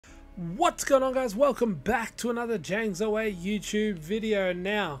What's going on, guys? Welcome back to another Jangs Away YouTube video.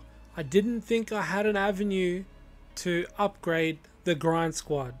 Now, I didn't think I had an avenue to upgrade the grind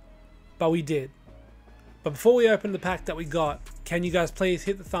squad, but we did. But before we open the pack that we got, can you guys please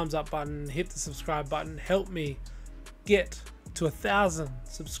hit the thumbs up button, hit the subscribe button, help me get to 1,000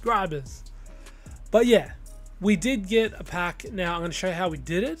 subscribers. But yeah, we did get a pack. Now I'm going to show you how we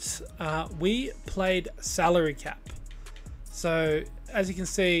did it. We played salary cap. So as you can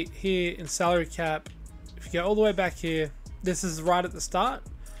see here in salary cap, if you go all the way back here, this is right at the start.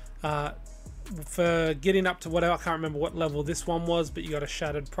 For getting up to whatever, I can't remember what level this one was, but you got a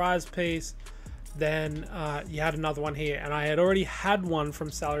shattered prize piece. Then you had another one here, and I had already had one from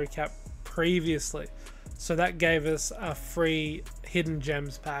salary cap previously, so that gave us a free hidden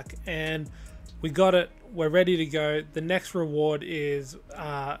gems pack, and we got it. We're ready to go. The next reward is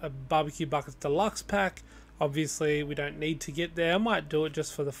a barbecue buckets deluxe pack. Obviously we don't need to get there. I might do it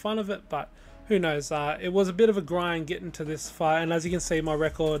just for the fun of it, but who knows. It was a bit of a grind getting to this far, and as you can see, my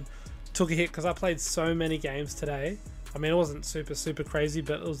record took a hit because I played so many games today. I mean, it wasn't super crazy,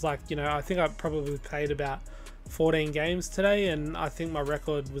 but it was like, you know, I think I probably played about 14 games today, and I think my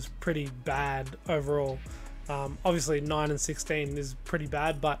record was pretty bad overall. Obviously 9 and 16 is pretty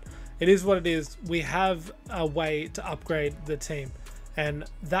bad, but it is what it is. We have a way to upgrade the team, and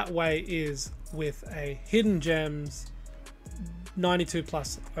that way is with a hidden gems 92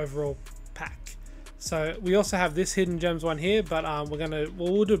 plus overall pack. So we also have this hidden gems one here, but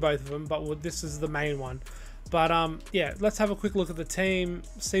we'll do both of them, but this is the main one. But yeah, let's have a quick look at the team,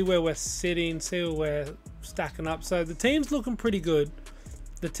 see where we're sitting, see where we're stacking up. So the team's looking pretty good.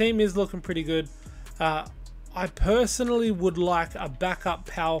 The team is looking pretty good. I personally would like a backup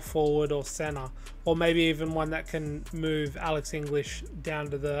power forward or center, or maybe even one that can move Alex English down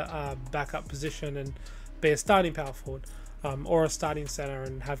to the backup position and be a starting power forward, or a starting center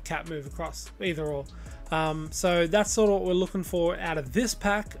and have Cap move across, either or. So that's sort of what we're looking for out of this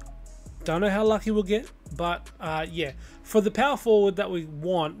pack. Don't know how lucky we'll get, but yeah, for the power forward that we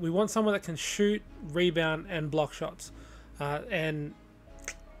want someone that can shoot, rebound, and block shots. And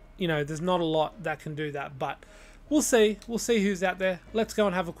you know, there's not a lot that can do that, but we'll see who's out there. Let's go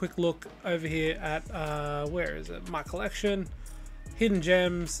and have a quick look over here at where is it, my collection, hidden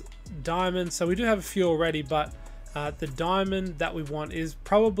gems, diamonds. So we do have a few already, but the diamond that we want is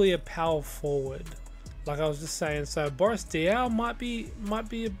probably a power forward, like I was just saying. So Boris Diaw might be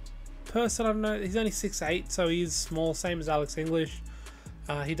a person. I don't know, he's only 6'8", so he's small, same as Alex English.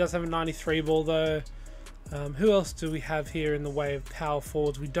 He does have a 93 ball though. Who else do we have here in the way of power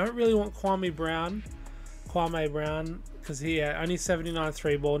forwards? We don't really want Kwame Brown, because he only 79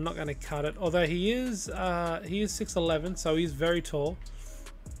 3 ball, not going to cut it. Although he is 6'11", so he's very tall.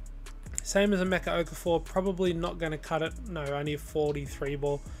 Same as Emeka Okafor, probably not going to cut it. No, only a 43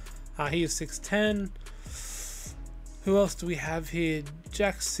 ball. He is 6'10". Who else do we have here?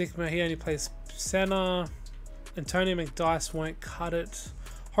 Jack Sigma, he only plays center. Antonio McDyess won't cut it.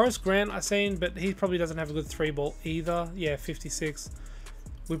 Horace Grant I've seen, but he probably doesn't have a good 3 ball either. Yeah, 56.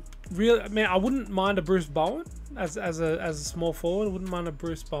 I mean, I wouldn't mind a Bruce Bowen as a small forward. I wouldn't mind a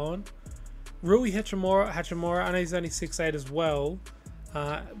Bruce Bowen. Rui Hachimura, I know he's only 6'8" as well.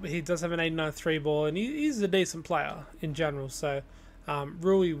 He does have an 89 3 ball, and he's a decent player in general. So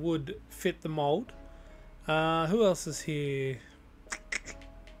Rui would fit the mold. Who else is here?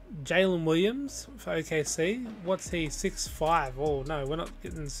 Jalen Williams for OKC. What's he? 6'5". Oh no, we're not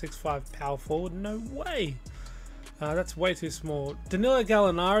getting 6'5" power forward. No way. That's way too small. Danilo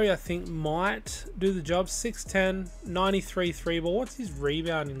Gallinari, I think, might do the job. 6'10", 93 3 ball. What's his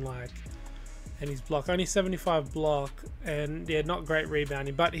rebounding like? And his block, only 75 block, and yeah, not great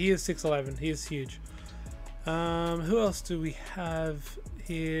rebounding, but he is 6'11". He is huge. Who else do we have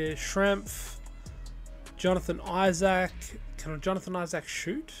here? Schrempf, Jonathan Isaac. Can Jonathan Isaac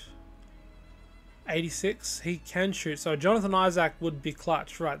shoot? 86. He can shoot. So Jonathan Isaac would be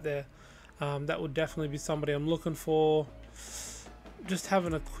clutch right there. That would definitely be somebody I'm looking for. Just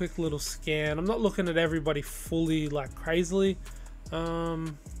having a quick little scan. I'm not looking at everybody fully, like, crazily.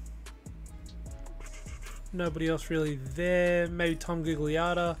 Nobody else really there. Maybe Tom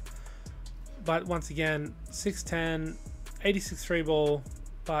Gigliotta. But once again, 6'10", 86 3 ball.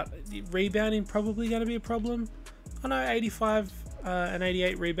 But rebounding probably going to be a problem. I know 85 and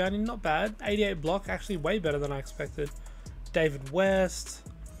 88 rebounding, not bad. 88 block, actually way better than I expected. David West.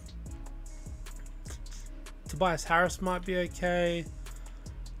 Tobias Harris might be okay.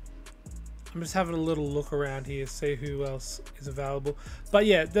 I'm just having a little look around here, see who else is available. But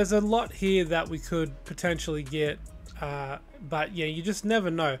yeah, there's a lot here that we could potentially get. But yeah, you just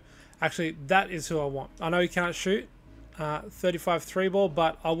never know. Actually, that is who I want. I know he can't shoot. 35 3 ball,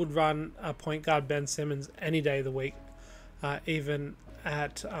 but I would run a point guard Ben Simmons any day of the week, even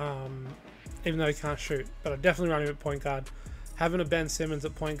though he can't shoot. But I'd definitely run him at point guard. Having a Ben Simmons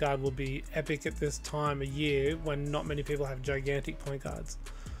at point guard will be epic at this time of year when not many people have gigantic point guards.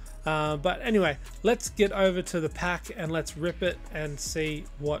 But anyway, let's get over to the pack and let's rip it and see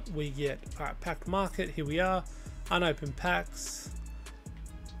what we get. Alright, pack market, here we are. Unopened packs.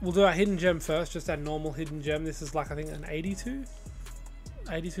 We'll do our hidden gem first, just our normal hidden gem. This is like, I think, an 82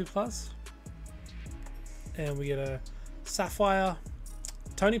 plus. And we get a Sapphire.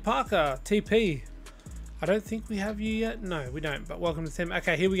 Tony Parker, TP. I don't think we have you yet. No, we don't, but welcome to the team.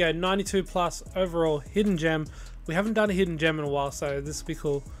 Okay, here we go. 92 plus overall hidden gem. We haven't done a hidden gem in a while, so this will be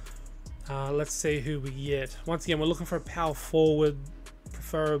cool. Let's see who we get. Once again, we're looking for a power forward,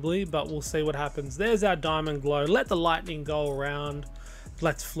 preferably, but we'll see what happens. There's our diamond glow. Let the lightning go around.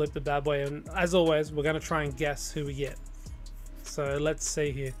 Let's flip the bad boy, and as always, we're going to try and guess who we get. So let's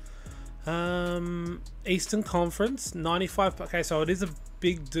see here. Eastern Conference, 95. Okay, so it is a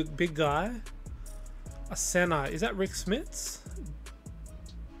big guy. A center. Is that Rick Smits?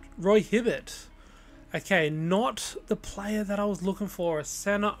 Roy Hibbert. Okay, not the player that I was looking for. A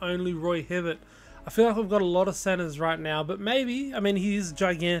center only Roy Hibbert. I feel like we've got a lot of centers right now, but maybe. I mean, he is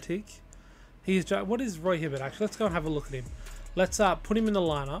gigantic. What is Roy Hibbert actually? Let's go and have a look at him. Let's put him in the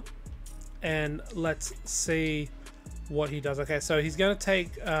lineup and let's see what he does. Okay, so he's going to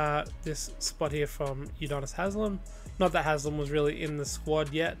take this spot here from Udonis Haslem. Not that Haslem was really in the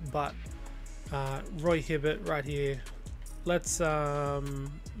squad yet, but Roy Hibbert right here. Let's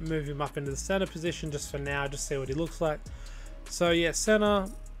move him up into the center position just for now, just see what he looks like. So yeah, center.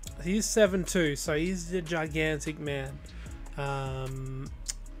 He's 7'2", so he's a gigantic man.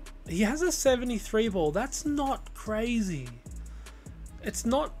 He has a 73 ball. That's not crazy. It's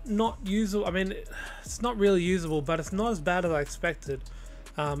not usable. I mean, it's not really usable, but it's not as bad as I expected.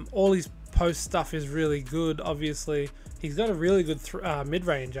 All his post stuff is really good, obviously. He's got a really good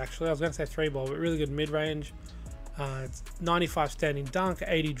mid-range, actually. I was going to say 3 ball, but really good mid-range. It's 95 standing dunk,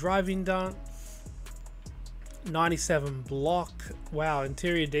 80 driving dunk, 97 block. Wow,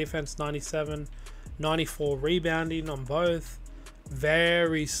 interior defense 97, 94 rebounding on both.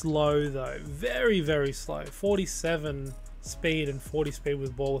 Very slow though, very slow. 47 speed and 40 speed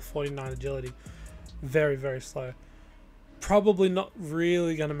with ball with 49 agility. Very slow. Probably not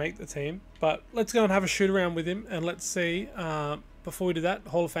really going to make the team, but let's go and have a shoot around with him and let's see. Before we do that,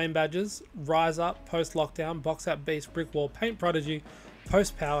 Hall of Fame badges: Rise Up, Post Lockdown, Box Out Beast, Brick Wall, Paint Prodigy,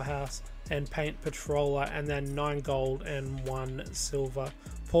 Post Powerhouse, and Paint Patroller, and then 9 gold and 1 silver.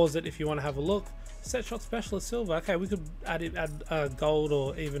 Pause it if you want to have a look. Set Shot Specialist silver. Okay, we could add gold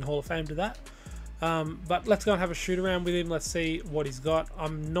or even Hall of Fame to that. But let's go and have a shoot around with him. Let's see what he's got.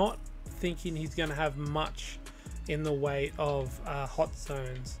 I'm not thinking he's going to have much in the way of hot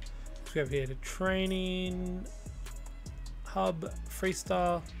zones. Let's go over here to training hub,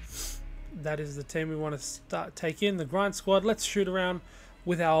 freestyle. That is the team we want to take in, the grind squad. Let's shoot around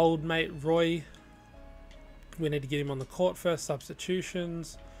with our old mate Roy. We need to get him on the court first.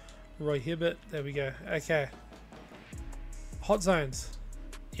 Substitutions. Roy Hibbert. There we go. Okay. Hot zones.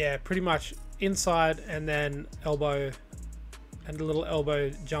 Yeah, pretty much inside and then elbow and a little elbow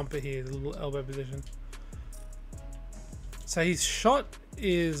jumper here, the little elbow position. So his shot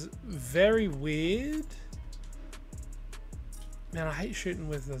is very weird. Man, I hate shooting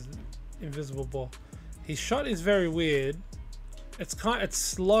with the invisible ball. His shot is very weird. It's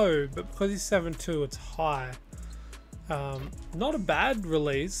slow, but because he's 7'2", it's high. Not a bad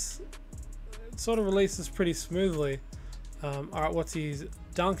release. It sort of releases pretty smoothly. Alright, what's his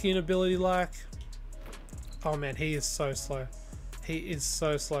dunking ability like? Oh man, he is so slow. He is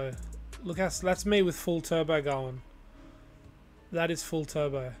so slow. Look how that's me with full turbo going. That is full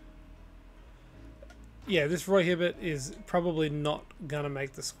turbo. Yeah, this Roy Hibbert is probably not gonna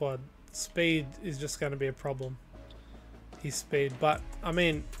make the squad. Speed is just gonna be a problem. His speed, but I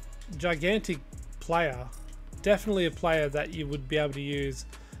mean, gigantic player. Definitely a player that you would be able to use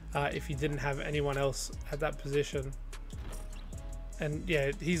if you didn't have anyone else at that position. And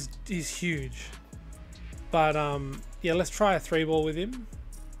yeah, he's huge. But yeah, let's try a 3 ball with him.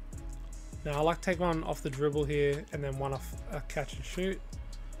 Now I like to take one off the dribble here and then one off a catch and shoot.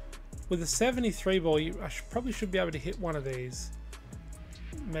 With a 73 ball, I probably should be able to hit one of these.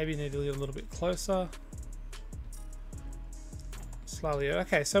 Maybe need to get a little bit closer. Slowly.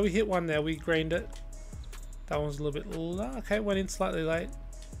 Okay, so we hit one there. We greened it. That one's a little bit low. Okay, went in slightly late.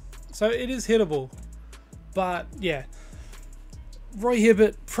 So it is hittable. But yeah, Roy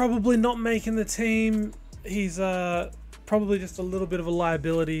Hibbert probably not making the team. He's probably just a little bit of a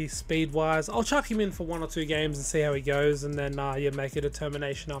liability speed-wise. I'll chuck him in for 1 or 2 games and see how he goes, and then yeah, make a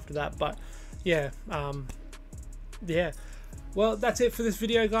determination after that. But yeah, yeah. Well, that's it for this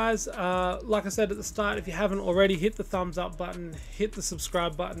video, guys. Like I said at the start, if you haven't already, hit the thumbs up button, hit the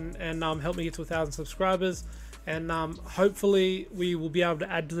subscribe button, and help me get to 1,000 subscribers. And hopefully we will be able to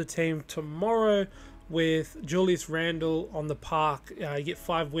add to the team tomorrow with Julius Randle on the park. You get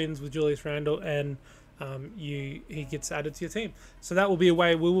 5 wins with Julius Randle, and he gets added to your team. So that will be a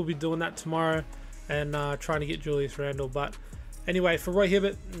way. We will be doing that tomorrow and trying to get Julius Randle. But anyway, for Roy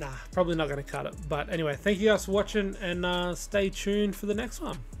Hibbert, nah, probably not going to cut it. But anyway, thank you guys for watching, and stay tuned for the next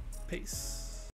one. Peace.